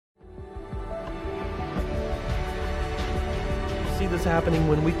see this happening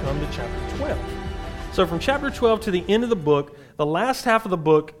when we come to chapter 12. So from chapter 12 to the end of the book, the last half of the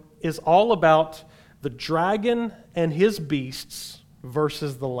book is all about the dragon and his beasts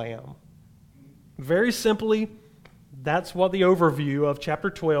versus the lamb. Very simply, that's what the overview of chapter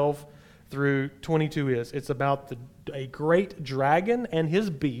 12 through 22 is. It's about a great dragon and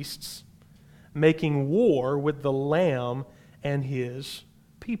his beasts making war with the lamb and his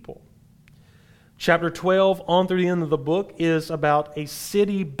people. Chapter 12 on through the end of the book is about a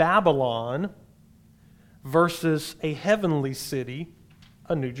city, Babylon, versus a heavenly city,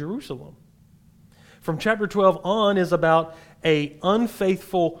 a New Jerusalem. From chapter 12 on is about an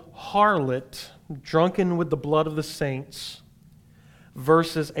unfaithful harlot drunken with the blood of the saints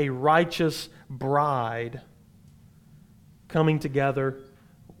versus a righteous bride coming together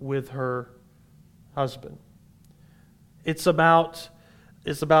with her husband. It's about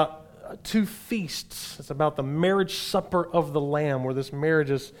two feasts. It's about the marriage supper of the Lamb, where this marriage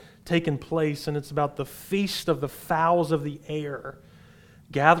is taken place, and it's about the feast of the fowls of the air,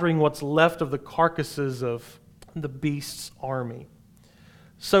 gathering what's left of the carcasses of the beast's army.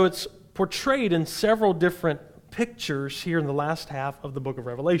 So it's portrayed in several different pictures here in the last half of the book of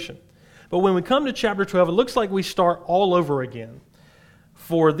Revelation. But when we come to chapter 12, it looks like we start all over again.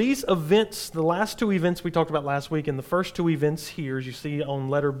 For these events, the last two events we talked about last week, and the first two events here, as you see on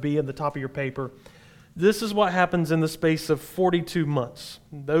letter B at the top of your paper, this is what happens in the space of 42 months.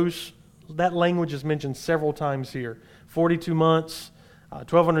 That language is mentioned several times here. 42 months,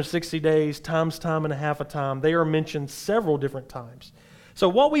 1,260 days, times time and a half a time. They are mentioned several different times. So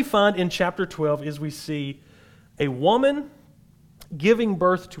what we find in chapter 12 is we see a woman giving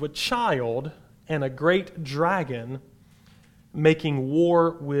birth to a child and a great dragon making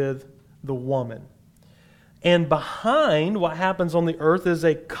war with the woman. And behind what happens on the earth is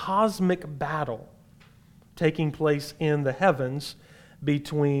a cosmic battle taking place in the heavens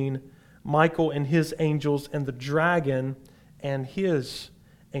between Michael and his angels and the dragon and his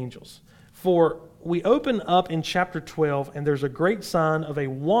angels. For we open up in chapter 12, and there's a great sign of a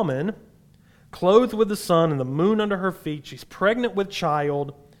woman clothed with the sun and the moon under her feet. She's pregnant with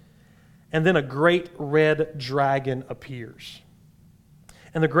child, and then a great red dragon appears.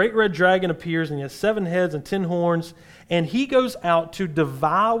 And the great red dragon appears, and he has 7 heads and 10 horns, and he goes out to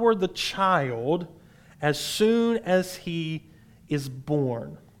devour the child as soon as he is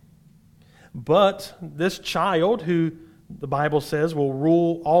born. But this child, who the Bible says will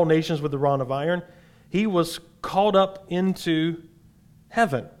rule all nations with the rod of iron, he was caught up into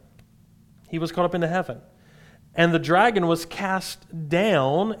heaven. He was caught up into heaven. And the dragon was cast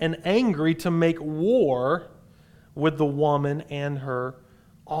down and angry to make war with the woman and her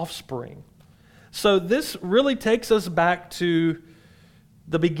offspring. So this really takes us back to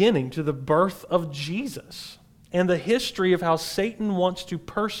the beginning, to the birth of Jesus and the history of how Satan wants to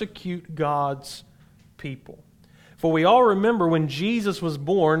persecute God's people. For we all remember when Jesus was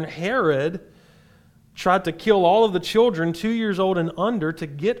born, Herod tried to kill all of the children 2 years old and under to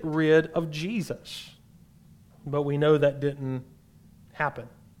get rid of Jesus. But we know that didn't happen.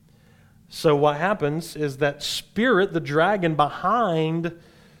 So what happens is that spirit, the dragon behind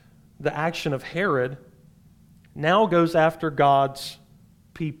the action of Herod, now goes after God's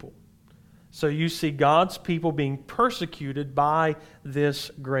people. So you see God's people being persecuted by this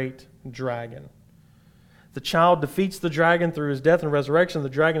great dragon. The child defeats the dragon through his death and resurrection. The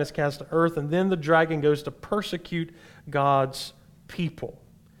dragon is cast to earth, and then the dragon goes to persecute God's people.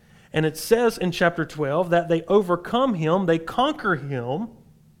 And it says in chapter 12 that they overcome him, they conquer him,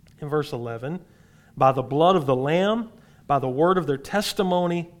 in verse 11, by the blood of the Lamb, by the word of their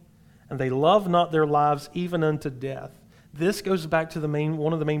testimony, and they love not their lives even unto death. This goes back to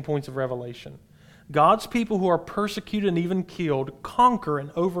one of the main points of Revelation. God's people who are persecuted and even killed conquer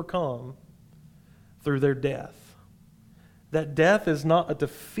and overcome through their death. That death is not a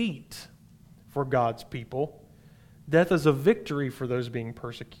defeat for God's people. Death is a victory for those being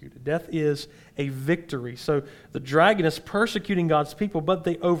persecuted. Death is a victory. So the dragon is persecuting God's people, but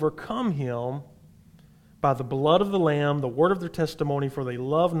they overcome him by the blood of the Lamb, the word of their testimony, for they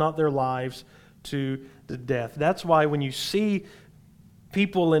love not their lives to the death. That's why when you see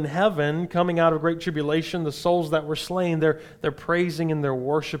people in heaven coming out of great tribulation, the souls that were slain, they're praising and they're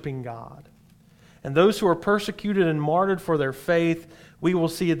worshiping God. And those who are persecuted and martyred for their faith, we will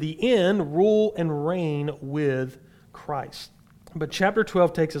see at the end rule and reign with Christ. But chapter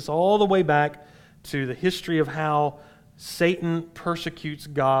 12 takes us all the way back to the history of how Satan persecutes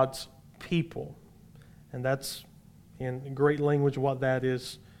God's people. And that's in great language what that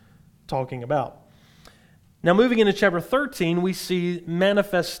is talking about. Now, moving into chapter 13, we see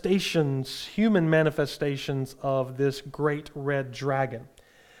manifestations, human manifestations of this great red dragon.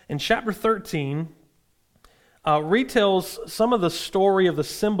 In chapter 13, retells some of the story of the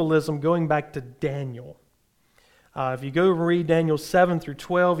symbolism going back to Daniel. If you go read Daniel 7 through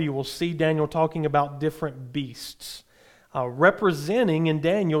 12, you will see Daniel talking about different beasts, representing in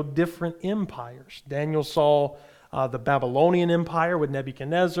Daniel different empires. Daniel saw the Babylonian Empire with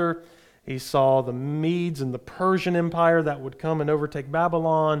Nebuchadnezzar. He saw the Medes and the Persian Empire that would come and overtake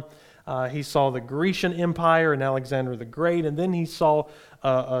Babylon. He saw the Grecian Empire and Alexander the Great. And then he saw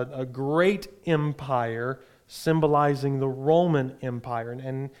a great empire symbolizing the Roman Empire.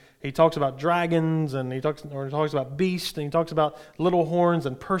 And he talks about dragons, and he talks about beasts, and he talks about little horns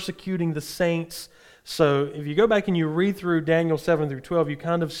and persecuting the saints. So if you go back and you read through Daniel 7 through 12, you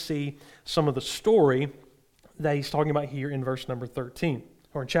kind of see some of the story that he's talking about here in verse number 13,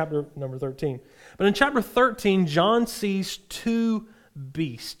 or in chapter number 13. But in chapter 13, John sees two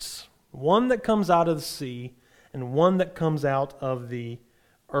beasts, one that comes out of the sea and one that comes out of the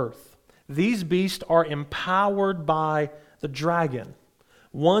earth. These beasts are empowered by the dragon.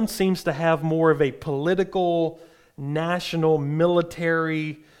 One seems to have more of a political, national,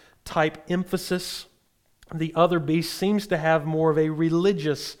 military type emphasis. The other beast seems to have more of a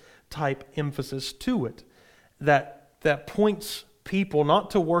religious type emphasis to it that points people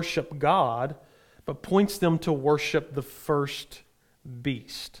not to worship God, but points them to worship the first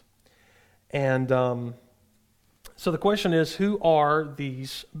beast. And so the question is, who are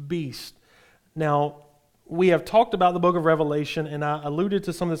these beasts? Now, we have talked about the book of Revelation, and I alluded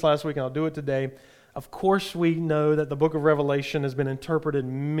to some of this last week, and I'll do it today. Of course, we know that the book of Revelation has been interpreted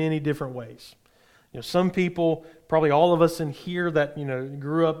many different ways. Some people, probably all of us in here that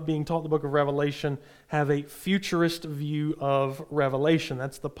grew up being taught the book of Revelation, have a futurist view of Revelation.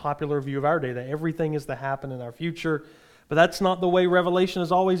 That's the popular view of our day, that everything is to happen in our future. But that's not the way Revelation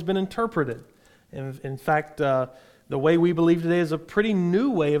has always been interpreted. In fact, the way we believe today is a pretty new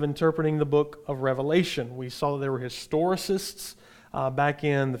way of interpreting the book of Revelation. We saw that there were historicists back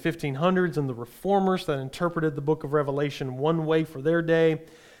in the 1500s and the reformers that interpreted the book of Revelation one way for their day.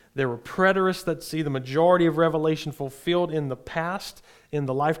 There were preterists that see the majority of Revelation fulfilled in the past, in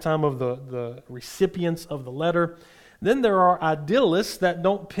the lifetime of the recipients of the letter. Then there are idealists that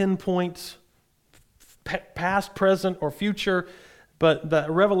don't pinpoint past, present, or future, but the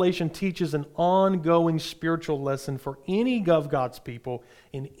Revelation teaches an ongoing spiritual lesson for any of God's people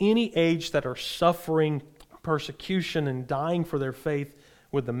in any age that are suffering persecution and dying for their faith,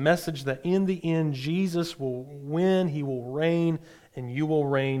 with the message that in the end Jesus will win, He will reign, and you will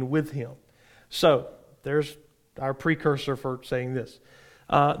reign with Him. So, there's our precursor for saying this.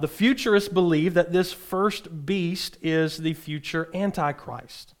 The futurists believe that this first beast is the future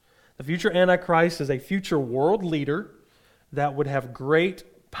Antichrist. The future Antichrist is a future world leader that would have great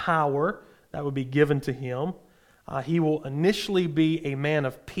power that would be given to him. He will initially be a man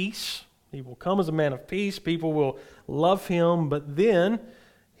of peace. He will come as a man of peace. People will love him, but then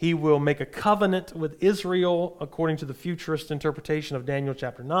he will make a covenant with Israel according to the futurist interpretation of Daniel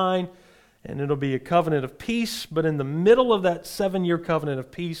chapter 9, and it'll be a covenant of peace, but in the middle of that 7-year covenant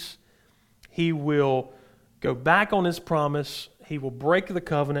of peace, he will go back on his promise, he will break the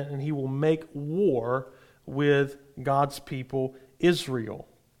covenant, and he will make war with God's people, Israel.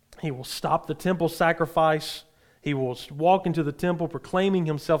 He will stop the temple sacrifice. He will walk into the temple proclaiming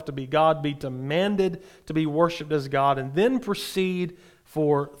himself to be God, be demanded to be worshipped as God, and then proceed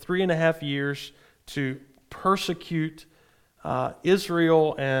for 3.5 years to persecute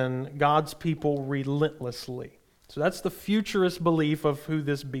Israel and God's people relentlessly. So that's the futurist belief of who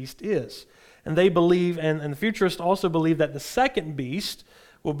this beast is. And they believe, and the futurists also believe, that the second beast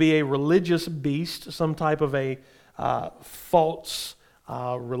will be a religious beast, some type of a false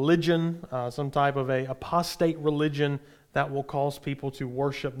religion, some type of a apostate religion that will cause people to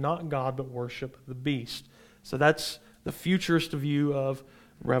worship not God, but worship the beast. So that's the futurist view of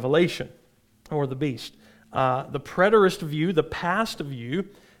Revelation, or the beast. The preterist view, the past view,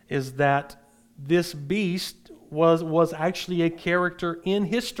 is that this beast was actually a character in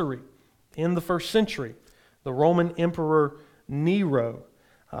history in the first century. The Roman Emperor Nero.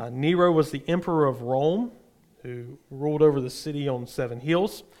 Nero was the emperor of Rome, who ruled over the city on 7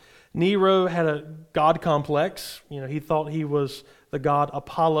 hills. Nero had a god complex. He thought he was the god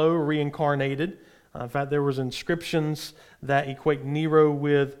Apollo reincarnated. In fact, there was inscriptions that equate Nero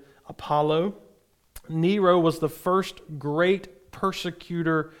with Apollo. Nero was the first great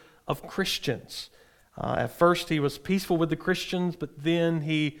persecutor of Christians. At first, he was peaceful with the Christians, but then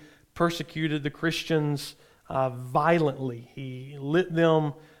he persecuted the Christians violently. He lit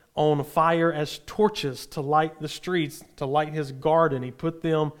them on fire as torches to light the streets, to light his garden. He put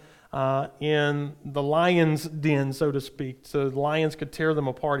them in the lion's den, so to speak, so the lions could tear them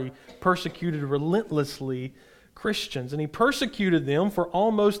apart. He persecuted relentlessly Christians, and he persecuted them for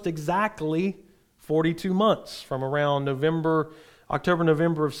almost exactly 42 months, from around October,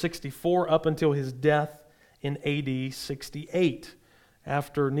 November of 64 up until his death in AD 68.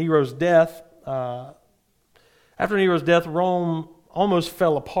 After Nero's death, Rome almost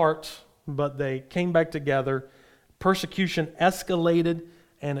fell apart, but they came back together. Persecution escalated,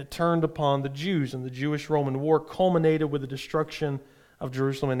 and it turned upon the Jews, and the Jewish-Roman War culminated with the destruction of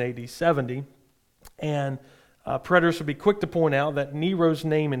Jerusalem in AD 70. And preterists would be quick to point out that Nero's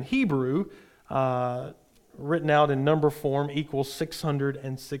name in Hebrew, written out in number form, equals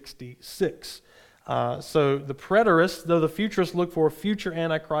 666. So the preterists, though the futurists look for a future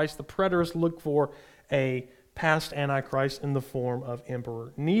Antichrist, the preterists look for a past Antichrist in the form of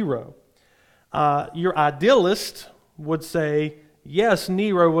Emperor Nero. Your idealist would say, yes,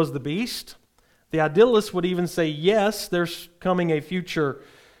 Nero was the beast. The idealist would even say, yes, there's coming a future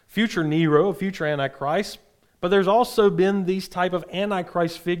Nero, a future Antichrist. But there's also been these type of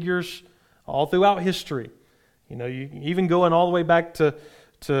Antichrist figures all throughout history. You even going all the way back to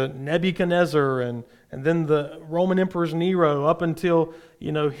Nebuchadnezzar and then the Roman emperors Nero up until,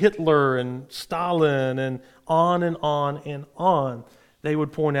 Hitler and Stalin and on and on and on. They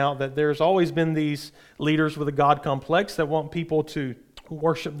would point out that there's always been these leaders with a God complex that want people to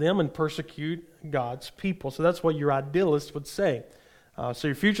worship them and persecute God's people. So that's what your idealists would say. So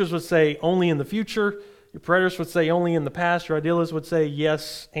your futurists would say only in the future. Your preterists would say only in the past. Your idealists would say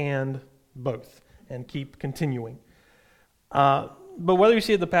yes and both and keep continuing. But whether you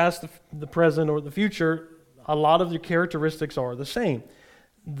see it the past, the present, or the future, a lot of the characteristics are the same.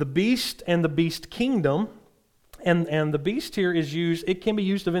 The beast and the beast kingdom, and the beast here is used, it can be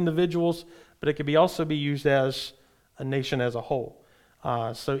used of individuals, but it can also be used as a nation as a whole.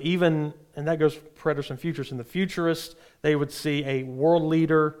 So even, and that goes for preterists and futurists. In the futurists, they would see a world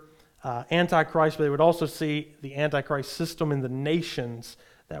leader, Antichrist, but they would also see the Antichrist system in the nations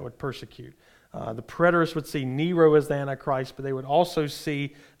that would persecute. The preterists would see Nero as the Antichrist, but they would also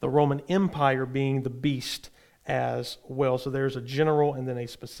see the Roman Empire being the beast as well. So there's a general and then a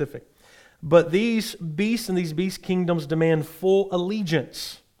specific. But these beasts and these beast kingdoms demand full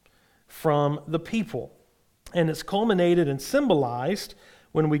allegiance from the people. And it's culminated and symbolized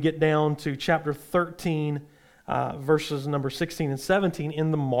when we get down to chapter 13, verses number 16 and 17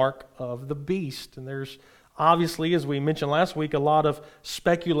 in the mark of the beast. And there's obviously, as we mentioned last week, a lot of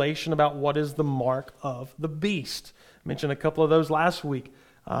speculation about what is the mark of the beast. I mentioned a couple of those last week.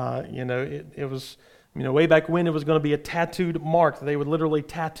 It was, way back when it was going to be a tattooed mark that they would literally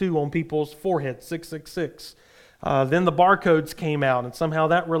tattoo on people's forehead, 666. Then the barcodes came out, and somehow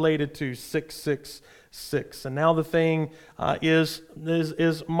that related to 666. And now the thing is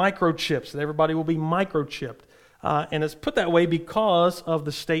microchips, that everybody will be microchipped. And it's put that way because of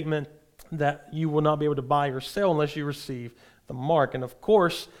the statement that you will not be able to buy or sell unless you receive the mark. And of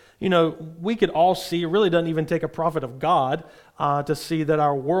course, we could all see, it really doesn't even take a prophet of God to see that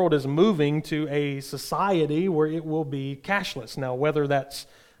our world is moving to a society where it will be cashless. Now, whether that's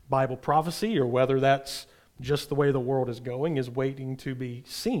Bible prophecy or whether that's just the way the world is going is waiting to be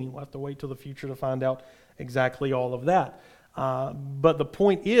seen. We'll have to wait till the future to find out exactly all of that. But the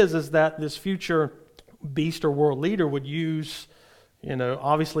point is that this future beast or world leader would use,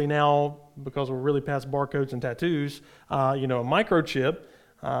 obviously now, because we're really past barcodes and tattoos, a microchip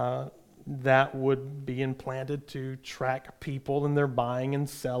that would be implanted to track people in their buying and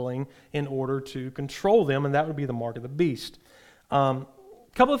selling in order to control them, and that would be the mark of the beast. A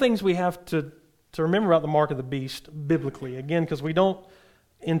couple of things we have to remember about the mark of the beast biblically, again, because we don't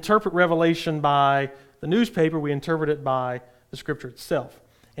interpret Revelation by the newspaper, we interpret it by the Scripture itself.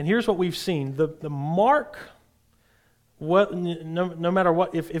 And here's what we've seen. The mark, no matter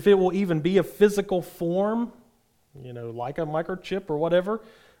what, if it will even be a physical form, like a microchip or whatever,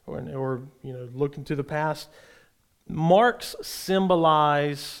 or looking to the past, marks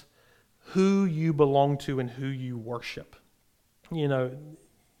symbolize who you belong to and who you worship.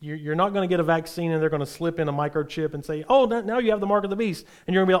 You're not going to get a vaccine and they're going to slip in a microchip and say, oh, now you have the mark of the beast.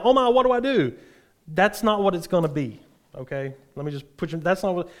 And you're going to be like, oh my, what do I do? That's not what it's going to be. Okay? Let me just put you, that's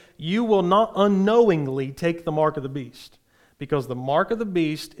not what, you will not unknowingly take the mark of the beast, because the mark of the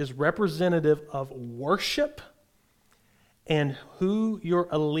beast is representative of worship and who your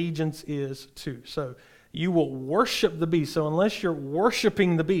allegiance is to. So you will worship the beast. So unless you're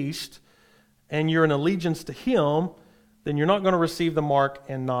worshiping the beast and you're in allegiance to him, then you're not going to receive the mark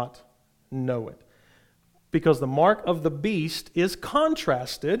and not know it. because the mark of the beast is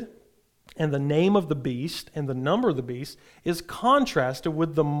contrasted, and the name of the beast and the number of the beast is contrasted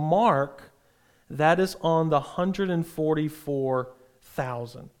with the mark that is on the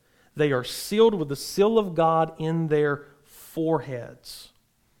 144,000. They are sealed with the seal of God in their foreheads.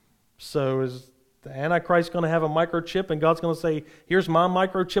 So is the Antichrist going to have a microchip and God's going to say, here's my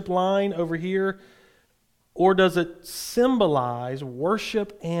microchip line over here? Or does it symbolize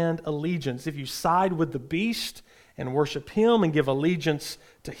worship and allegiance? If you side with the beast and worship him and give allegiance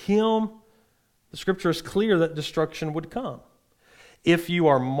to him, the scripture is clear that destruction would come. If you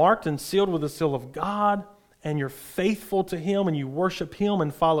are marked and sealed with the seal of God and you're faithful to him and you worship him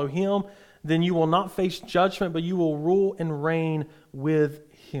and follow him, then you will not face judgment, but you will rule and reign with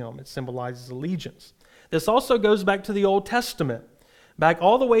him. It symbolizes allegiance. This also goes back to the Old Testament, back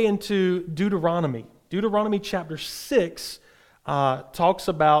all the way into Deuteronomy. Deuteronomy chapter 6 talks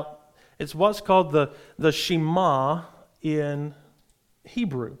about, it's what's called the Shema in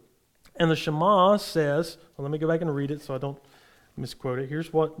Hebrew. And the Shema says, well, let me go back and read it so I don't misquote it.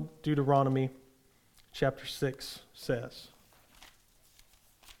 Here's what Deuteronomy chapter 6 says.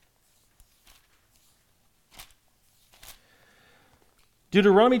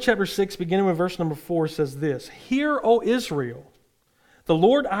 Deuteronomy chapter 6, beginning with verse number 4, says this: Hear, O Israel, the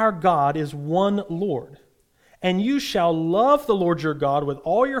Lord our God is one Lord, and you shall love the Lord your God with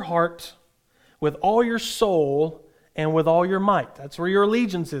all your heart, with all your soul, and with all your might. That's where your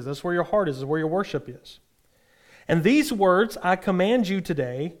allegiance is. That's where your heart is. That's where your worship is. And these words I command you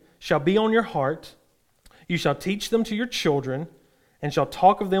today shall be on your heart. You shall teach them to your children, and shall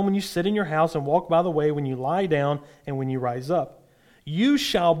talk of them when you sit in your house and walk by the way, when you lie down and when you rise up. You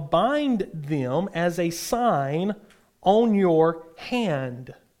shall bind them as a sign on your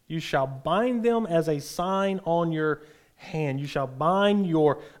hand. You shall bind them as a sign on your hand. You shall bind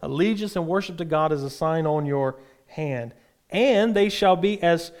your allegiance and worship to God as a sign on your hand. And they shall be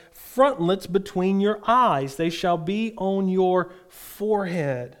as frontlets between your eyes. They shall be on your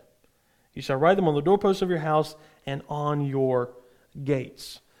forehead. You shall write them on the doorposts of your house and on your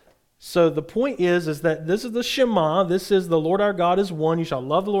gates. So the point is that this is the Shema. This is the Lord our God is one. You shall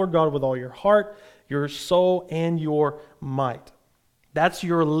love the Lord God with all your heart, your soul, and your might. That's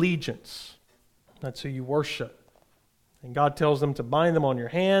your allegiance. That's who you worship. And God tells them to bind them on your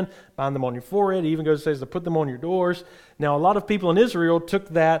hand, bind them on your forehead. He even goes and says to put them on your doors. Now, a lot of people in Israel took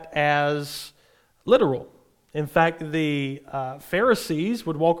that as literal. In fact, the Pharisees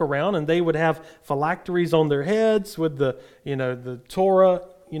would walk around and they would have phylacteries on their heads with the Torah,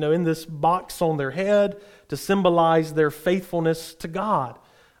 in this box on their head to symbolize their faithfulness to God.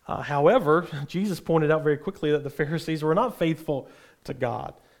 However, Jesus pointed out very quickly that the Pharisees were not faithful to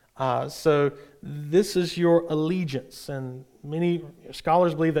God. So this is your allegiance. And many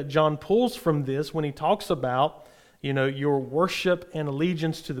scholars believe that John pulls from this when he talks about, your worship and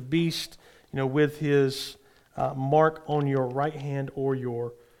allegiance to the beast, with his mark on your right hand or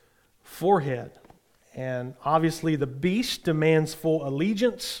your forehead. And obviously the beast demands full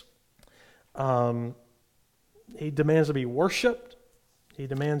allegiance. He demands to be worshipped. He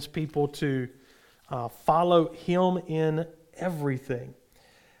demands people to follow him in everything.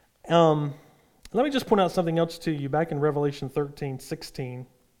 Let me just point out something else to you. Back in Revelation 13:16.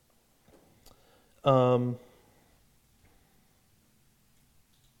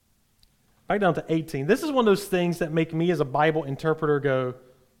 Back down to 18. This is one of those things that make me as a Bible interpreter go,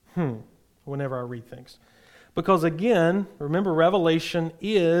 whenever I read things. Because again, remember, Revelation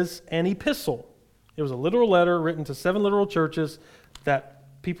is an epistle. It was a literal letter written to 7 literal churches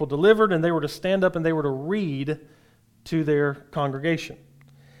that people delivered, and they were to stand up and they were to read to their congregation.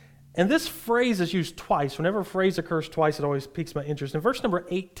 And this phrase is used twice. Whenever a phrase occurs twice, it always piques my interest. In verse number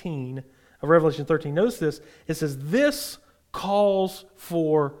 18 of Revelation 13, notice this. It says, this calls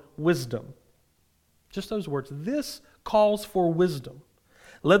for wisdom. Just those words. This calls for wisdom.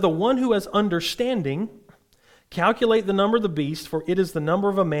 Let the one who has understanding calculate the number of the beast, for it is the number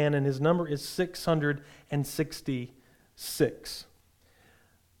of a man, and his number is 666.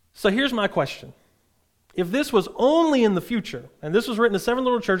 So here's my question. If this was only in the future, and this was written to 7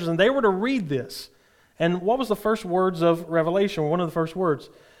 little churches, and they were to read this, and what was the first words of Revelation? One of the first words.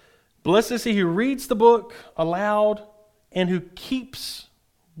 Blessed is he who reads the book aloud and who keeps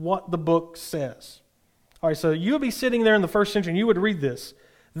what the book says. All right, so you would be sitting there in the first century, and you would read this.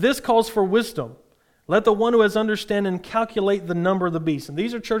 This calls for wisdom. Let the one who has understanding calculate the number of the beast. And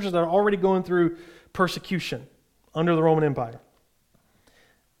these are churches that are already going through persecution under the Roman Empire.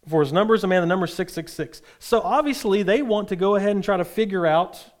 For his number is a man, the number is 666. So obviously they want to go ahead and try to figure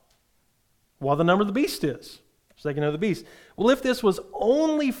out what the number of the beast is, so they can know the beast. Well, if this was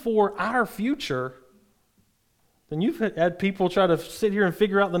only for our future, then you've had people try to sit here and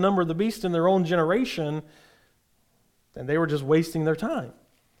figure out the number of the beast in their own generation, and they were just wasting their time.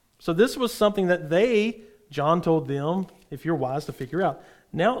 So this was something that John told them, if you're wise, to figure out.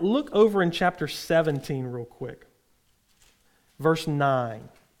 Now look over in chapter 17 real quick. Verse 9.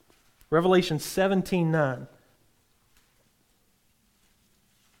 Revelation 17:9.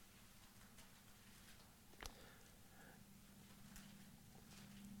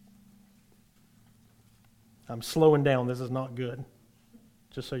 I'm slowing down. This is not good.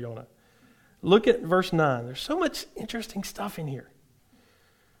 Just so y'all know. Look at verse 9. There's so much interesting stuff in here.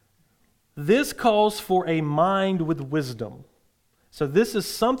 This calls for a mind with wisdom. So this is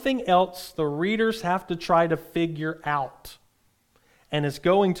something else the readers have to try to figure out. And it's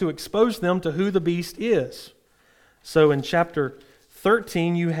going to expose them to who the beast is. So in chapter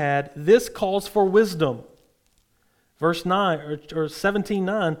 13 you had, this calls for wisdom. Verse 9, or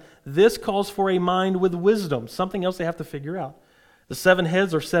 17:9, this calls for a mind with wisdom. Something else they have to figure out. The 7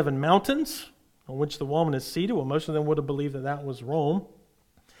 heads are 7 mountains on which the woman is seated. Well, most of them would have believed that that was Rome.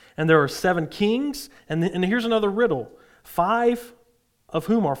 And there are 7 kings. And here's another riddle. 5 of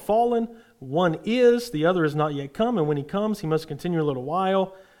whom are fallen. 1 is, the other is not yet come. And when he comes, he must continue a little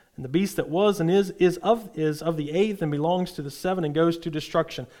while. And the beast that was and is of the 8th and belongs to the 7 and goes to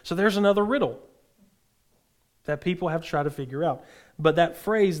destruction. So there's another riddle that people have to try to figure out. But that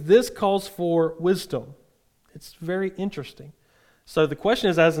phrase, this calls for wisdom. It's very interesting. So the question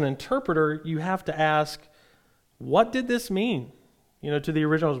is, as an interpreter, you have to ask, what did this mean? To the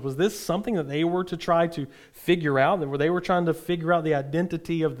originals. Was this something that they were to try to figure out? That they were trying to figure out the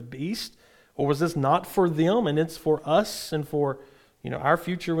identity of the beast? Or was this not for them and it's for us and for our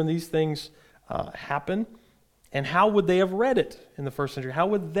future when these things happen? And how would they have read it in the first century? How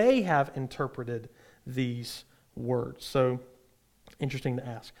would they have interpreted these words? So, interesting to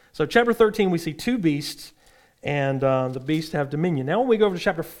ask. So, chapter 13, we see 2 beasts, and the beasts have dominion. Now, when we go over to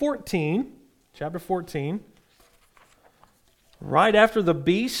chapter 14, right after the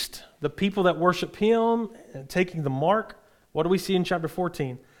beast, the people that worship him, and taking the mark, what do we see in chapter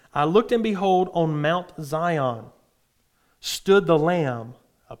 14? I looked, and behold, on Mount Zion stood the Lamb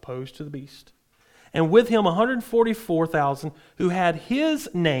opposed to the beast, and with him 144,000 who had his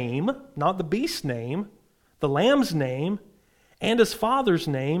name, not the beast's name, the Lamb's name, and his Father's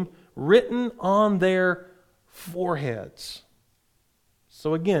name written on their foreheads.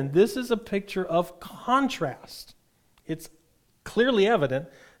 So again, this is a picture of contrast. It's clearly evident.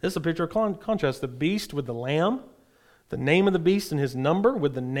 This is a picture of contrast. The beast with the Lamb, the name of the beast and his number,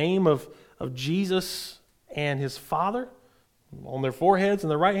 with the name of Jesus and his Father on their foreheads, and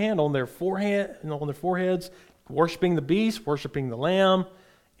the right hand on their forehead, and on their foreheads, worshiping the beast, worshiping the Lamb.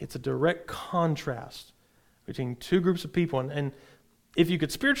 It's a direct contrast between 2 groups of people. And if you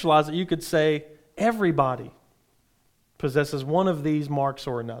could spiritualize it, you could say everybody possesses one of these marks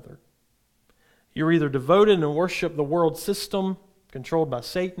or another. You're either devoted and worship the world system controlled by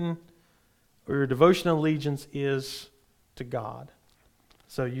Satan, or your devotion and allegiance is to God.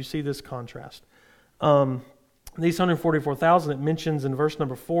 So you see this contrast. These 144,000, it mentions in verse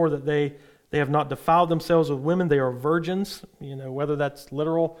number 4 that they have not defiled themselves with women. They are virgins, whether that's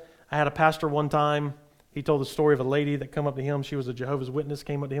literal. I had a pastor one time, he told the story of a lady that come up to him. She was a Jehovah's Witness,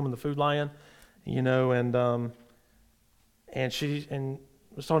 came up to him in the Food Lion, and she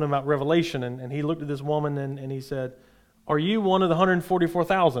was talking about Revelation, and he looked at this woman and he said, "Are you one of the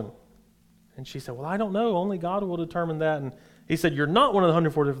 144,000?" And she said, "Well, I don't know. Only God will determine that." And he said, "You're not one of the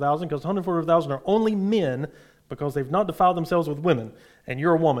 144,000 because 144,000 are only men because they've not defiled themselves with women, and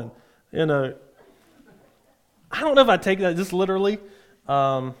you're a woman." I don't know if I take that just literally.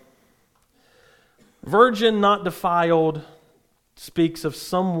 Virgin, not defiled, speaks of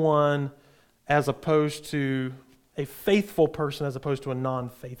someone as opposed to a faithful person as opposed to a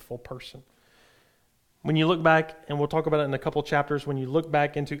non-faithful person. When you look back, and we'll talk about it in a couple chapters, when you look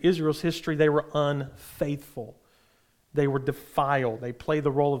back into Israel's history, they were unfaithful. They were defiled. They played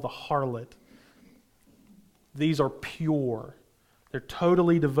the role of the harlot. These are pure. They're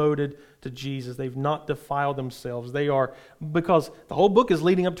totally devoted to Jesus. They've not defiled themselves. They are, because the whole book is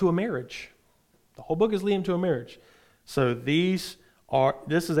leading up to a marriage. The whole book is leading to a marriage. So this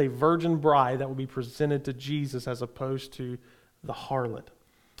is a virgin bride that will be presented to Jesus as opposed to the harlot.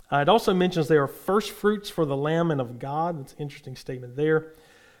 It also mentions they are first fruits for the Lamb and of God. That's an interesting statement there.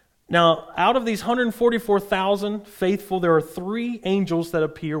 Now, out of these 144,000 faithful, there are 3 angels that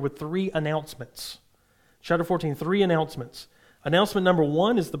appear with 3 announcements. Chapter 14, 3 announcements. Announcement number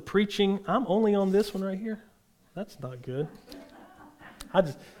 1 is the preaching. I'm only on this one right here. That's not good. I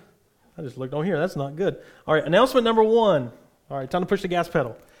just looked on here. That's not good. All right, announcement number 1. All right, time to push the gas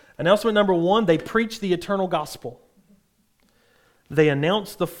pedal. Announcement number 1, they preach the eternal gospel. They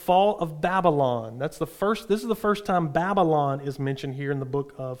announce the fall of Babylon. This is the first time Babylon is mentioned here in the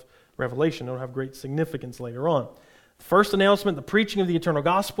book of Revelation. It'll have great significance later on. The first announcement, the preaching of the eternal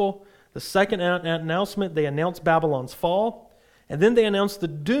gospel. The second announcement, they announce Babylon's fall. And then they announce the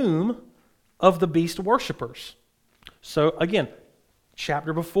doom of the beast worshipers. So again,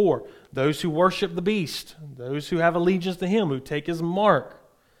 chapter before, those who worship the beast, those who have allegiance to him, who take his mark.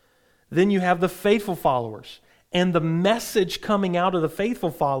 Then you have the faithful followers. And the message coming out of the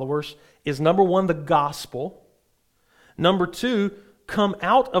faithful followers is, number 1, the gospel. Number 2, come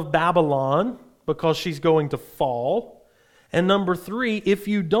out of Babylon because she's going to fall. And number 3, if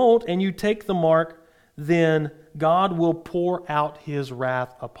you don't and you take the mark, then God will pour out his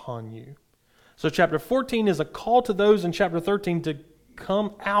wrath upon you. So chapter 14 is a call to those in chapter 13 to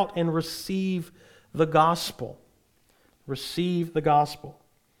come out and receive the gospel. Receive the gospel.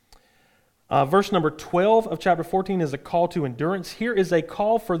 Verse number 12 of chapter 14 is a call to endurance. Here is a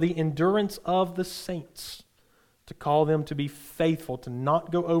call for the endurance of the saints, to call them to be faithful, to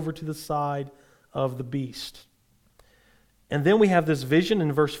not go over to the side of the beast. And then we have this vision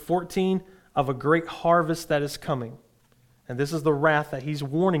in verse 14 of a great harvest that is coming. And this is the wrath that he's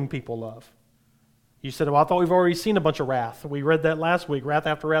warning people of. You said, well, I thought we've already seen a bunch of wrath. We read that last week, wrath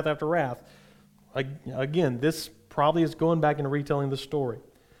after wrath after wrath. Again, this probably is going back and retelling the story.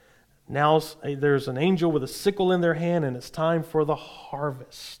 Now there's an angel with a sickle in their hand, and it's time for the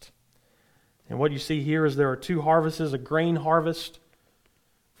harvest. And what you see here is there are 2 harvests, a grain harvest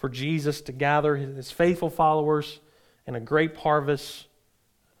for Jesus to gather his faithful followers, and a grape harvest,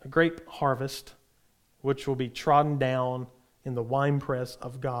 which will be trodden down in the winepress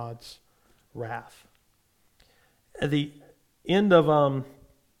of God's wrath. At the end of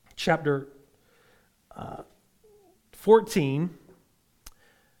chapter 14,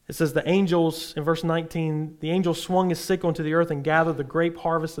 it says the angels, in verse 19, the angel swung his sickle into the earth and gathered the grape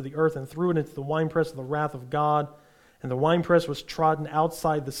harvest of the earth and threw it into the winepress of the wrath of God. And the winepress was trodden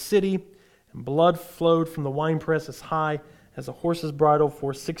outside the city, and blood flowed from the winepress as high as a horse's bridle for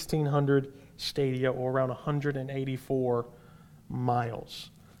 1,600 stadia, or around 184 miles.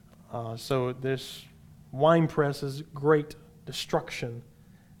 So this winepress is great destruction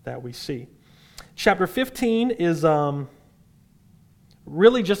that we see. Chapter 15 is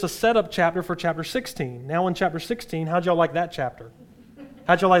really just a setup chapter for chapter 16. Now in chapter 16, how'd y'all like that chapter?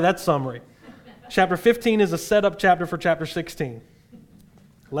 How'd y'all like that summary? Chapter 15 is a setup chapter for chapter 16.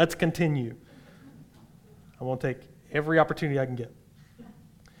 Let's continue. I won't take every opportunity I can get.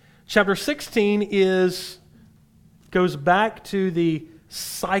 Chapter 16 goes back to the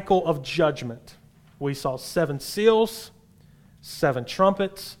cycle of judgment. We saw 7 seals, 7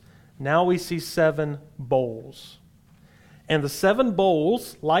 trumpets. Now we see 7 bowls. And the 7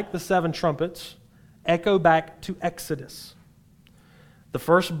 bowls, like the 7 trumpets, echo back to Exodus. The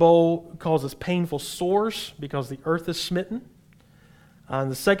first bowl causes painful sores because the earth is smitten. In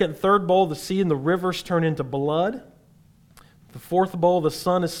the second and third bowl, the sea and the rivers turn into blood. The fourth bowl, the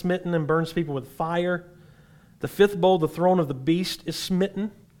sun is smitten and burns people with fire. The fifth bowl, the throne of the beast is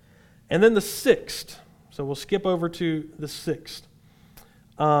smitten. And then the sixth, so we'll skip over to the sixth.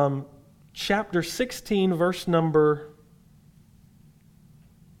 Chapter 16, verse number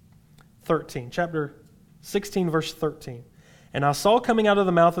 13. Chapter 16, verse 13. And I saw coming out of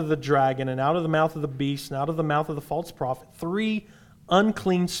the mouth of the dragon, and out of the mouth of the beast, and out of the mouth of the false prophet, 3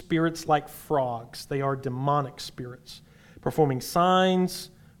 unclean spirits like frogs. They are demonic spirits, performing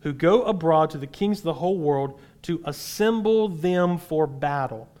signs, who go abroad to the kings of the whole world to assemble them for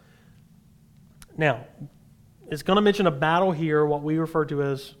battle. Now, it's going to mention a battle here, what we refer to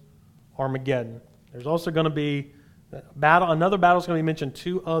as Armageddon. There's also going to be another battle is going to be mentioned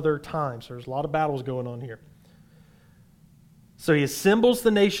 2 other times. There's a lot of battles going on here. So he assembles the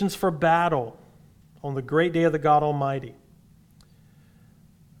nations for battle on the great day of the God Almighty.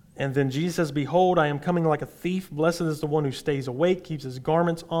 And then Jesus says, "Behold, I am coming like a thief. Blessed is the one who stays awake, keeps his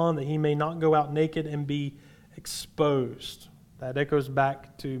garments on, that he may not go out naked and be exposed." That echoes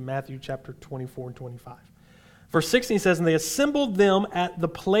back to Matthew chapter 24 and 25. Verse 16 says, "And they assembled them at the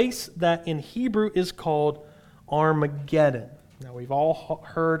place that in Hebrew is called Armageddon." Now, we've all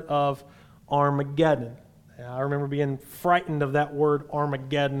heard of Armageddon. I remember being frightened of that word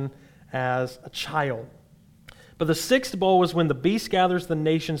Armageddon as a child. But the 6th bowl was when the beast gathers the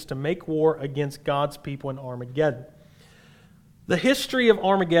nations to make war against God's people in Armageddon. The history of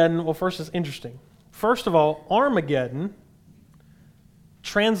Armageddon, well, first is interesting. First of all, Armageddon,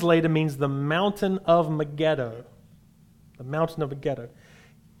 translated, means the mountain of Megiddo. The mountain of Megiddo.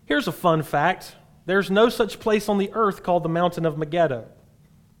 Here's a fun fact. There's no such place on the earth called the mountain of Megiddo.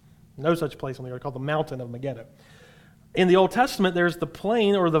 No such place on the earth, called the mountain of Megiddo. In the Old Testament, there's the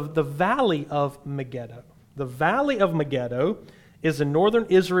plain or the valley of Megiddo. The valley of Megiddo is in northern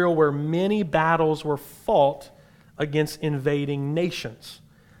Israel where many battles were fought against invading nations.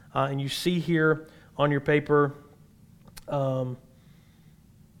 And you see here on your paper, for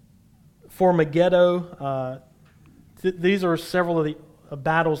Megiddo, these are several of the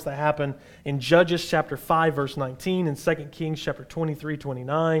battles that happen in Judges chapter 5, verse 19, and 2 Kings chapter 23,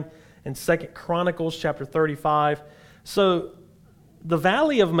 29, and 2 Chronicles chapter 35. So the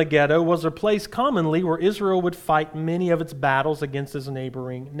valley of Megiddo was a place commonly where Israel would fight many of its battles against its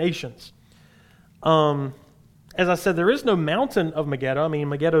neighboring nations. As I said, there is no mountain of Megiddo. I mean,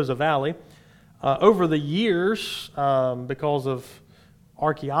 Megiddo is a valley. Over the years, because of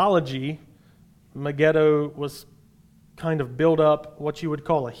archaeology, Megiddo was kind of built up what you would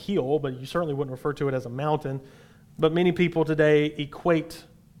call a hill, but you certainly wouldn't refer to it as a mountain. But many people today equate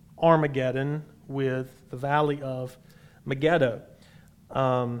Armageddon with the valley of Megiddo,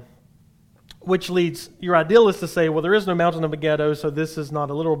 which leads your idealists to say, well, there is no mountain of Megiddo, so this is not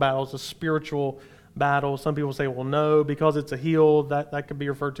a literal battle, it's a spiritual battle. Some people say, well, no, because it's a hill, that could be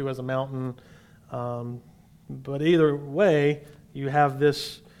referred to as a mountain. But either way, you have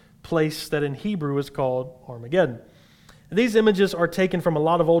this place that in Hebrew is called Armageddon. These images are taken from a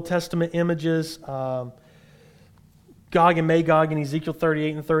lot of Old Testament images. Gog and Magog in Ezekiel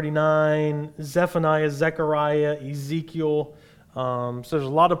 38 and 39, Zephaniah, Zechariah, Ezekiel. So there's a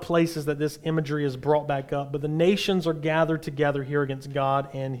lot of places that this imagery is brought back up, but the nations are gathered together here against God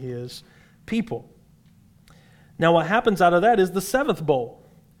and His people. Now what happens out of that is the seventh bowl.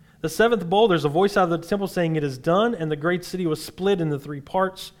 The seventh bowl, there's a voice out of the temple saying, "It is done," and the great city was split into three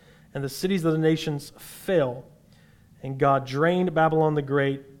parts, and the cities of the nations fell. And God drained Babylon the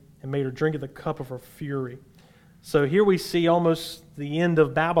Great and made her drink of the cup of her fury. So here we see almost the end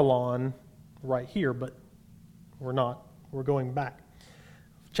of Babylon right here, but we're not. We're going back.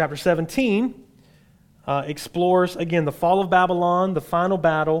 Chapter 17 explores, again, the fall of Babylon, the final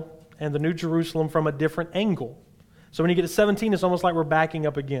battle, and the New Jerusalem from a different angle. So when you get to 17, it's almost like we're backing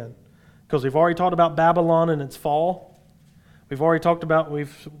up again, because we've already talked about Babylon and its fall. We've already talked about,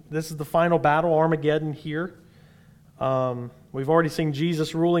 this is the final battle, Armageddon here. We've already seen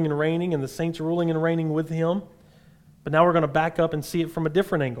Jesus ruling and reigning and the saints ruling and reigning with Him. But now we're going to back up and see it from a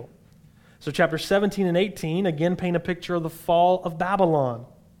different angle. So chapter 17 and 18, again, paint a picture of the fall of Babylon.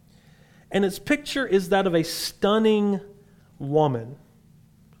 And its picture is that of a stunning woman.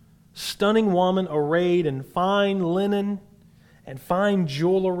 Stunning woman arrayed in fine linen and fine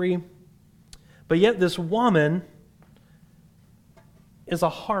jewelry. But yet this woman is a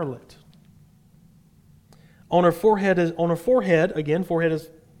harlot. On her forehead, again, forehead is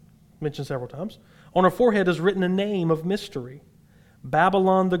mentioned several times. On her forehead is written a name of mystery.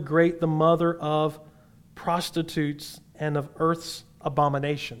 Babylon the Great, the mother of prostitutes and of earth's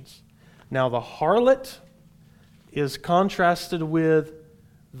abominations. Now the harlot is contrasted with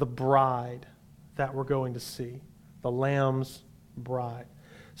the bride that we're going to see, the Lamb's bride.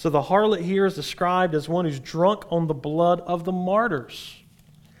 So the harlot here is described as one who's drunk on the blood of the martyrs.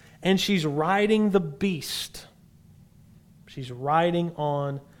 And she's riding the beast. She's riding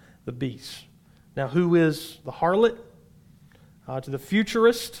on the beast. Now, who is the harlot? To the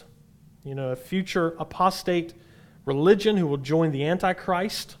futurist, a future apostate religion who will join the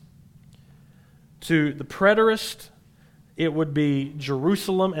Antichrist. To the preterist, it would be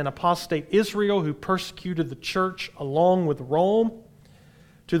Jerusalem and apostate Israel who persecuted the church along with Rome.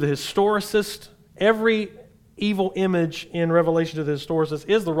 To the historicist, every evil image in Revelation to the historicist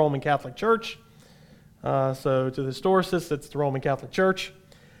is the Roman Catholic Church. So to the historicist, it's the Roman Catholic Church.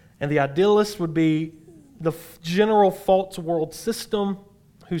 And the idealist would be the general false world system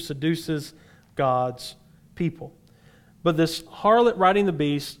who seduces God's people. But this harlot riding the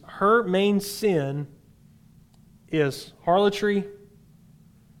beast, her main sin is harlotry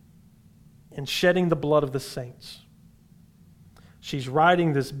and shedding the blood of the saints. She's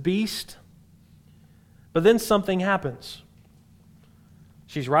riding this beast, but then something happens.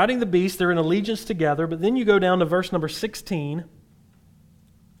 She's riding the beast, they're in allegiance together, but then you go down to verse number 16.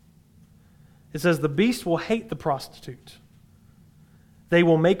 It says, the beast will hate the prostitute. They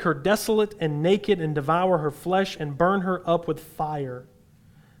will make her desolate and naked and devour her flesh and burn her up with fire.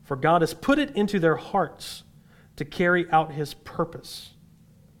 For God has put it into their hearts to carry out His purpose,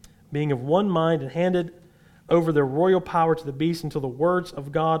 being of one mind and handed over their royal power to the beast until the words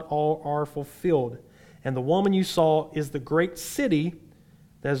of God all are fulfilled. And the woman you saw is the great city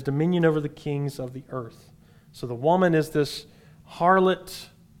that has dominion over the kings of the earth. So the woman is this harlot,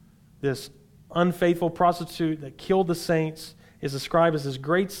 this unfaithful prostitute that killed the saints is described as this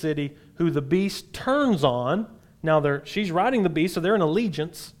great city who the beast turns on. Now she's riding the beast, so they're in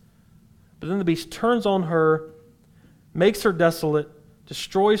allegiance. But then the beast turns on her, makes her desolate,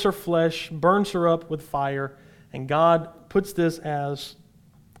 destroys her flesh, burns her up with fire, and God puts this as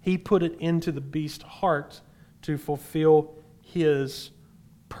He put it into the beast's heart to fulfill His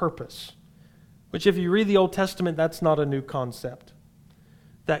purpose. Which, if you read the Old Testament, that's not a new concept.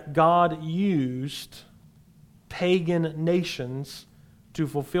 That God used pagan nations to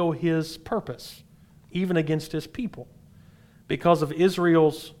fulfill His purpose, even against His people. Because of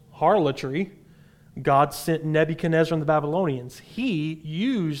Israel's harlotry, God sent Nebuchadnezzar and the Babylonians. He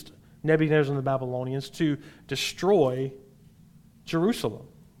used Nebuchadnezzar and the Babylonians to destroy Jerusalem.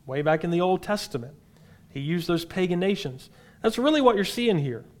 Way back in the Old Testament, He used those pagan nations. That's really what you're seeing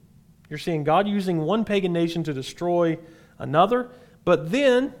here. You're seeing God using one pagan nation to destroy another, but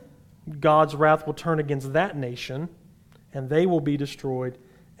then God's wrath will turn against that nation, and they will be destroyed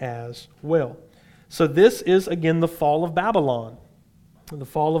as well. So this is, again, the fall of Babylon. The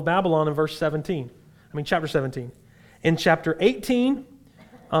fall of Babylon in chapter 17. In chapter 18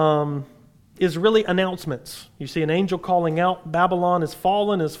 is really announcements. You see an angel calling out, Babylon is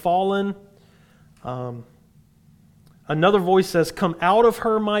fallen, is fallen. Another voice says, "Come out of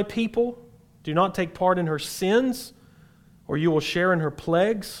her, my people. Do not take part in her sins, or you will share in her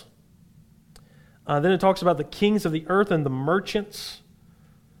plagues." Then it talks about the kings of the earth and the merchants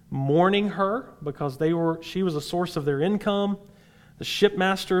mourning her because she was a source of their income. The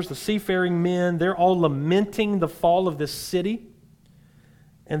shipmasters, the seafaring men, they're all lamenting the fall of this city.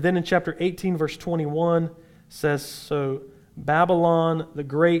 And then in chapter 18, verse 21 says, "So Babylon, the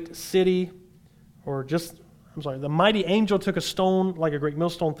great city," the mighty angel took a stone like a great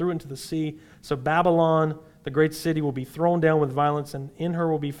millstone, threw it into the sea. "So Babylon, the great city, will be thrown down with violence, and in her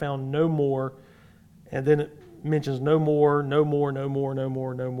will be found no more." And then it mentions no more, no more, no more, no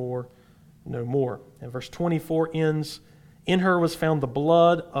more, no more, no more. And verse 24 ends, "In her was found the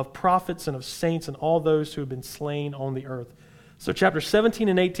blood of prophets and of saints and all those who have been slain on the earth." So chapter 17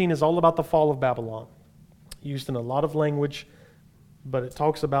 and 18 is all about the fall of Babylon. Used in a lot of language, but it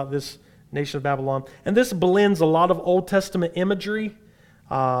talks about this nation of Babylon. And this blends a lot of Old Testament imagery.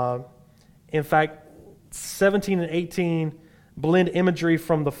 In fact, 17 and 18 blend imagery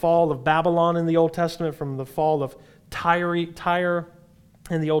from the fall of Babylon in the Old Testament, from the fall of Tyre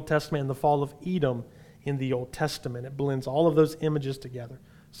in the Old Testament, and the fall of Edom in the Old Testament. It blends all of those images together.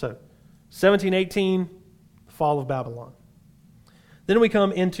 So, 17, 18, the fall of Babylon. Then we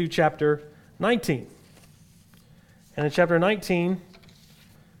come into chapter 19. And in chapter 19,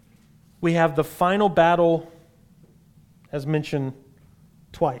 we have the final battle, as mentioned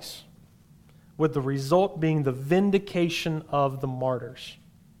twice, with the result being the vindication of the martyrs.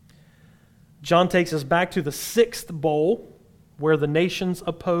 John takes us back to the sixth bowl, where the nations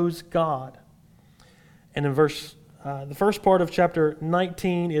oppose God. And in the first part of chapter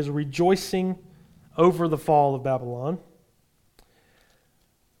 19 is rejoicing over the fall of Babylon.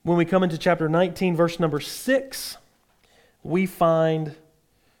 When we come into chapter 19, verse number 6, we find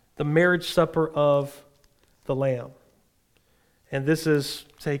the marriage supper of the Lamb. And this is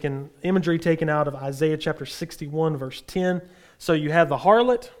imagery taken out of Isaiah chapter 61, verse 10. So you have the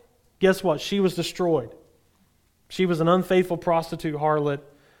harlot. Guess what? She was destroyed. She was an unfaithful prostitute harlot,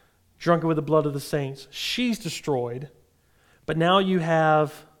 drunken with the blood of the saints. She's destroyed. But now you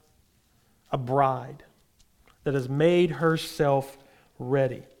have a bride that has made herself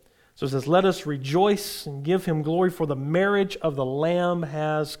ready. So it says, "Let us rejoice and give Him glory, for the marriage of the Lamb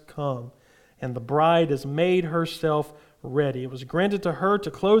has come, and the bride has made herself ready. It was granted to her to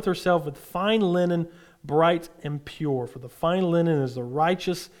clothe herself with fine linen, bright and pure, for the fine linen is the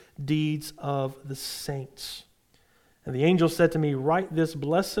righteous deeds of the saints." And the angel said to me, "Write this,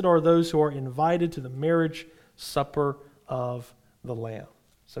 blessed are those who are invited to the marriage supper of the Lamb."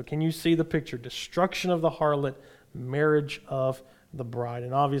 So can you see the picture? Destruction of the harlot, marriage of the bride.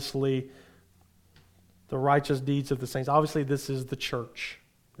 And obviously, the righteous deeds of the saints. Obviously, this is the church.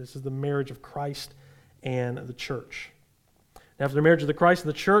 This is the marriage of Christ and the church. Now, after the marriage of the Christ and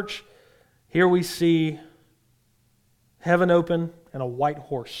the church, here we see heaven open and a white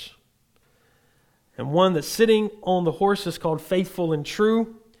horse. And one that's sitting on the horse is called Faithful and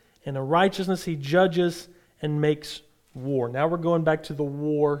True. And in righteousness he judges and makes war. Now we're going back to the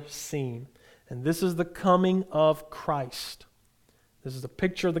war scene. And this is the coming of Christ. This is the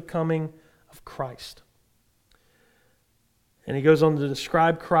picture of the coming of Christ. And he goes on to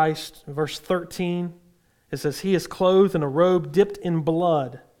describe Christ. In verse 13, it says, "He is clothed in a robe dipped in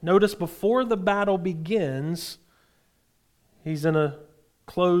blood." Notice before the battle begins, he's in a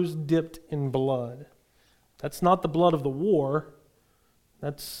clothes dipped in blood. That's not the blood of the war.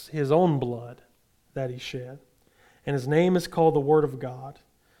 That's his own blood that he shed. And his name is called the Word of God.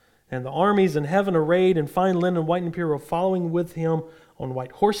 And the armies in heaven arrayed in fine linen, white and pure, following with him on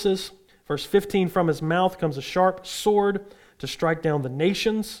white horses. Verse 15, from his mouth comes a sharp sword to strike down the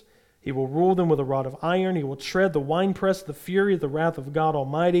nations. He will rule them with a rod of iron. He will tread the winepress of the fury of the wrath of God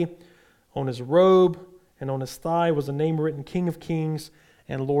Almighty. On his robe and on his thigh was a name written, King of Kings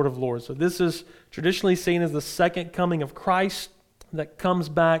and Lord of Lords. So this is traditionally seen as the second coming of Christ that comes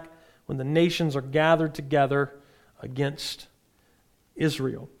back when the nations are gathered together against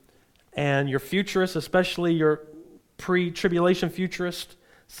Israel. And your futurists, especially your pre-tribulation futurists,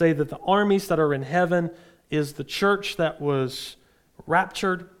 say that the armies that are in heaven is the church that was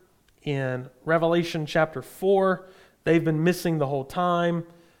raptured in Revelation chapter 4. They've been missing the whole time,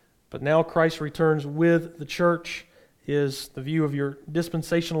 but now Christ returns with the church, is the view of your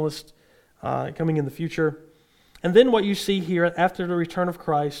dispensationalist coming in the future. And then what you see here after the return of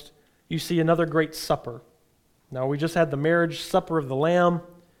Christ, you see another great supper. Now we just had the marriage supper of the Lamb.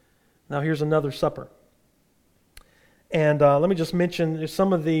 Now here's another supper. And let me just mention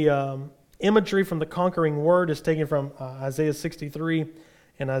some of the imagery from the conquering word is taken from Isaiah 63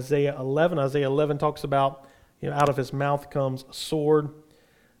 and Isaiah 11. Isaiah 11 talks about, out of his mouth comes a sword.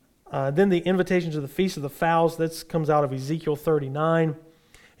 Then the invitation to the Feast of the Fowls, this comes out of Ezekiel 39.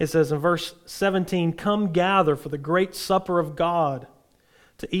 It says in verse 17, come gather for the great supper of God,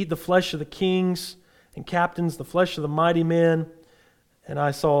 to eat the flesh of the kings and captains, the flesh of the mighty men. And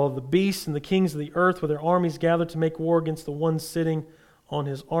I saw the beasts and the kings of the earth with their armies gathered to make war against the one sitting on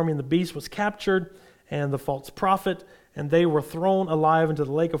his army. And the beast was captured, and the false prophet, and they were thrown alive into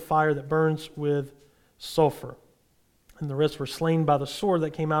the lake of fire that burns with sulfur. And the rest were slain by the sword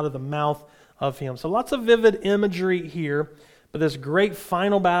that came out of the mouth of him. So lots of vivid imagery here. But this great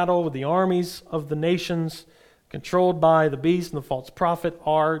final battle with the armies of the nations controlled by the beast and the false prophet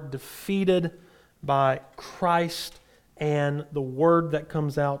are defeated by Christ and the word that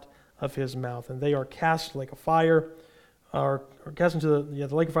comes out of his mouth. And they are cast like a fire, or cast into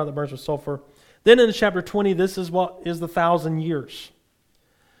the lake of fire that burns with sulfur. Then in chapter 20, this is what is the 1,000 years.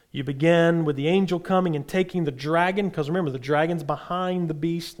 You begin with the angel coming and taking the dragon, because remember, the dragon's behind the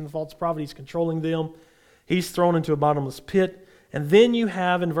beast and the false prophet. He's controlling them. He's thrown into a bottomless pit. And then you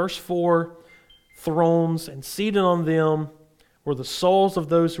have, in verse 4, thrones, and seated on them were the souls of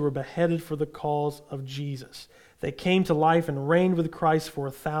those who were beheaded for the cause of Jesus. They came to life and reigned with Christ for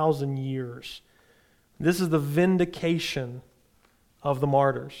 1,000 years. This is the vindication of the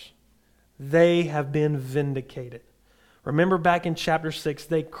martyrs. They have been vindicated. Remember back in chapter 6,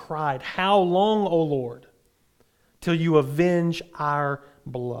 they cried, how long, O Lord, till you avenge our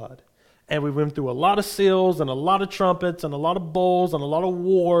blood? And we went through a lot of seals and a lot of trumpets and a lot of bowls and a lot of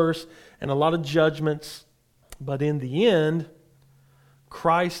wars and a lot of judgments. But in the end,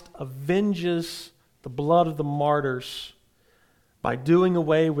 Christ avenges the blood of the martyrs by doing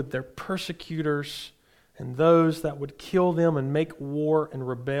away with their persecutors and those that would kill them and make war and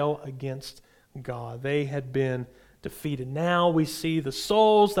rebel against God. They had been defeated. Now we see the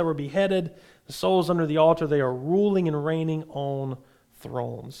souls that were beheaded, the souls under the altar, they are ruling and reigning on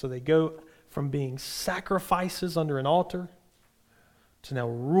thrones. So they go from being sacrifices under an altar to now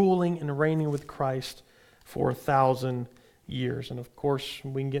ruling and reigning with Christ for 1,000 years. And of course,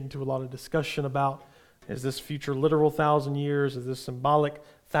 we can get into a lot of discussion about, is this future literal 1,000 years? Is this symbolic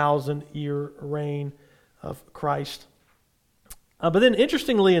 1,000-year reign of Christ? But then,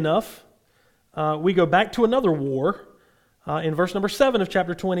 interestingly enough, we go back to another war in verse number 7 of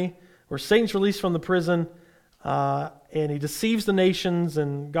chapter 20, where Satan's released from the prison, and he deceives the nations,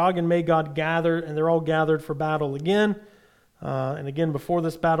 and Gog and Magog gather, and they're all gathered for battle again. And again, before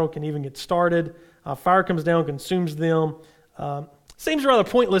this battle can even get started, fire comes down, consumes them. Seems rather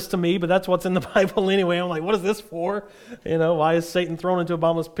pointless to me, but that's what's in the Bible anyway. I'm like, what is this for? Why is Satan thrown into a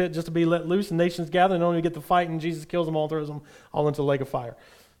bottomless pit just to be let loose, and nations gather and only get to fight, and Jesus kills them all, throws them all into the lake of fire?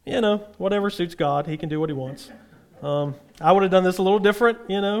 Whatever suits God. He can do what he wants. I would have done this a little different,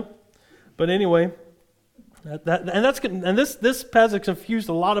 But anyway, this passage confused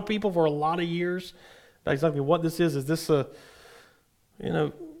a lot of people for a lot of years. About exactly what this is. Is this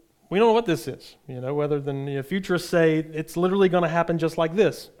we don't know what this is. Whether than futurists say it's literally going to happen just like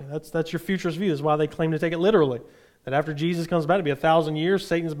this. That's your futurist view. That's why they claim to take it literally. That after Jesus comes back, it'll be 1,000 years,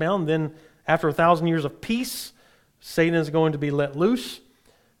 Satan's bound. Then after 1,000 years of peace, Satan is going to be let loose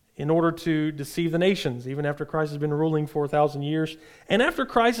in order to deceive the nations, even after Christ has been ruling for 1,000 years. And after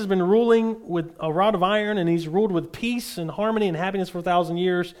Christ has been ruling with a rod of iron, and he's ruled with peace and harmony and happiness for 1,000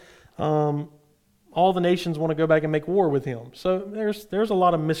 years, all the nations want to go back and make war with him. So there's a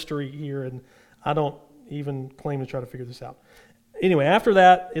lot of mystery here, and I don't even claim to try to figure this out. Anyway, after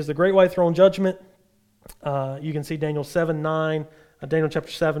that is the Great White Throne Judgment. You can see Daniel 7, 9, Daniel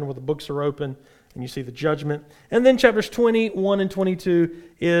chapter 7 where the books are open and you see the judgment. And then chapters 21 and 22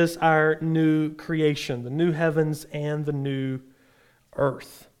 is our new creation, the new heavens and the new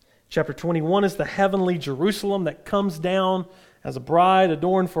earth. Chapter 21 is the heavenly Jerusalem that comes down as a bride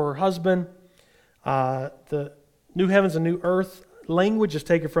adorned for her husband. The new heavens and new earth language is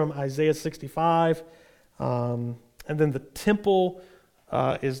taken from Isaiah 65. And then the temple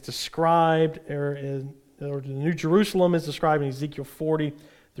is described, or the New Jerusalem is described in Ezekiel 40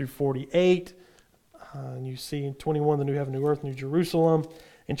 through 48. And you see in 21, the new heaven, new earth, New Jerusalem.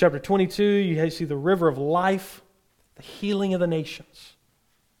 In chapter 22, you see the river of life, the healing of the nations,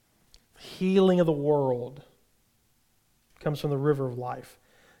 the healing of the world comes from the river of life.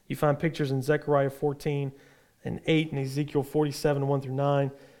 You find pictures in Zechariah 14 and 8 and Ezekiel 47, 1 through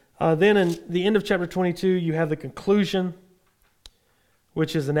 9. Then in the end of chapter 22, you have the conclusion,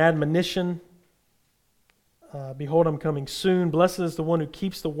 which is an admonition. Behold, I'm coming soon. Blessed is the one who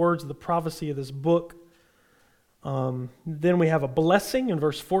keeps the words of the prophecy of this book. Then we have a blessing in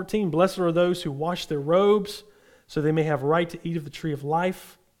verse 14. Blessed are those who wash their robes, so they may have right to eat of the tree of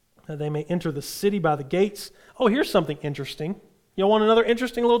life, that they may enter the city by the gates. Oh, here's something interesting. You want another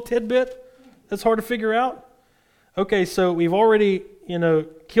interesting little tidbit that's hard to figure out? Okay, so we've already,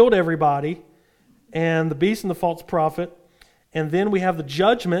 killed everybody, and the beast and the false prophet, and then we have the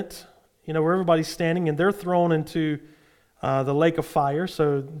judgment, where everybody's standing, and they're thrown into the lake of fire,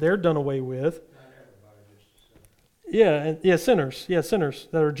 so they're done away with. Sinners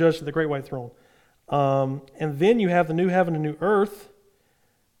that are judged at the great white throne. And then you have the new heaven and new earth,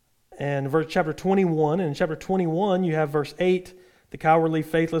 and chapter 21. And in chapter 21, you have verse 8, the cowardly,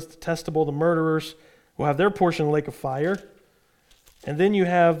 faithless, detestable, the murderers will have their portion in the lake of fire. And then you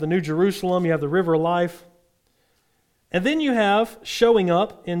have the New Jerusalem, you have the river of life. And then you have, showing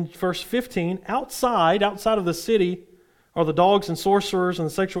up in verse 15, outside of the city are the dogs and sorcerers and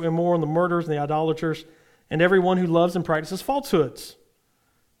the sexual immoral and the murderers and the idolaters and everyone who loves and practices falsehoods.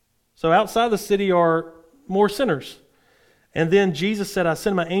 So outside the city are more sinners. And then Jesus said, I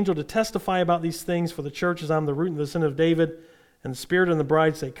send my angel to testify about these things for the churches. I'm the root and the descendant of David, and the Spirit and the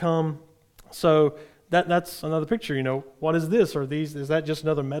bride say, come. So that's another picture, What is this? Is that just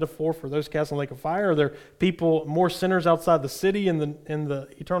another metaphor for those cast in the lake of fire? Are there people, more sinners outside the city in the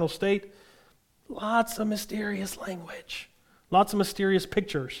eternal state? Lots of mysterious language. Lots of mysterious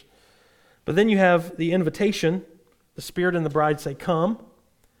pictures. But then you have the invitation. The Spirit and the bride say, come.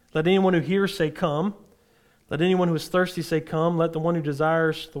 Let anyone who hears say, come. Let anyone who is thirsty say, come. Let the one who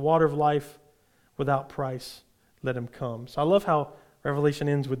desires the water of life without price, let him come. So I love how Revelation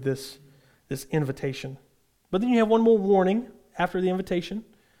ends with this invitation. But then you have one more warning after the invitation.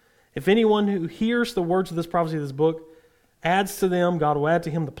 If anyone who hears the words of this prophecy of this book adds to them, God will add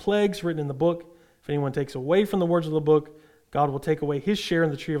to him the plagues written in the book. If anyone takes away from the words of the book, God will take away his share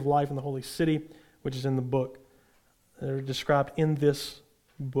in the tree of life in the holy city, which is in the book. They're described in this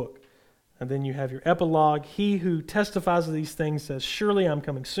book. And then you have your epilogue. He who testifies of these things says, surely I'm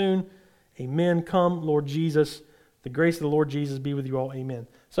coming soon. Amen. Come, Lord Jesus. The grace of the Lord Jesus be with you all. Amen.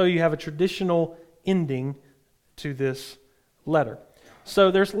 So you have a traditional ending to this letter.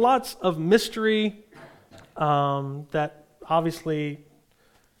 So there's lots of mystery that obviously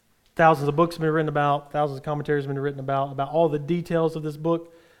thousands of books have been written about, thousands of commentaries have been written about all the details of this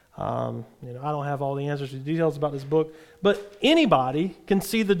book. I don't have all the answers to the details about this book, but anybody can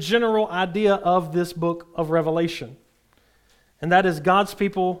see the general idea of this book of Revelation. And that is God's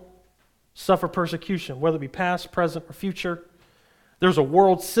people suffer persecution, whether it be past, present, or future. There's a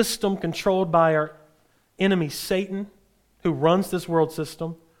world system controlled by our enemy Satan, who runs this world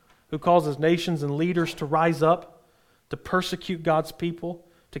system, who causes nations and leaders to rise up, to persecute God's people,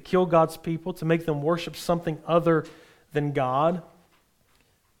 to kill God's people, to make them worship something other than God.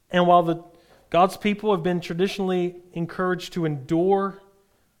 And while God's people have been traditionally encouraged to endure,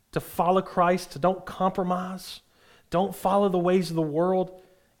 to follow Christ, to don't compromise, don't follow the ways of the world,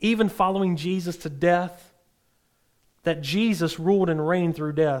 even following Jesus to death, that Jesus ruled and reigned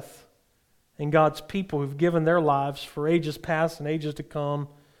through death. And God's people who've given their lives for ages past and ages to come,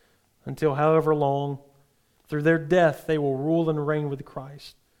 until however long, through their death they will rule and reign with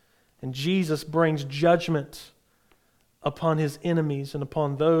Christ. And Jesus brings judgment upon his enemies and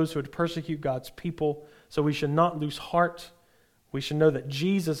upon those who would persecute God's people. So we should not lose heart. We should know that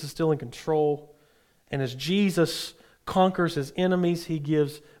Jesus is still in control. And as Jesus conquers his enemies, he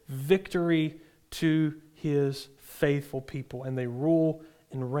gives victory to his faithful people. And they rule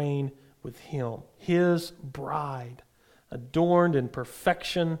and reign with him. His bride, adorned in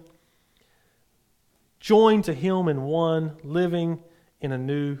perfection, joined to Him in one, living in a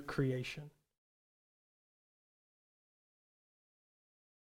new creation.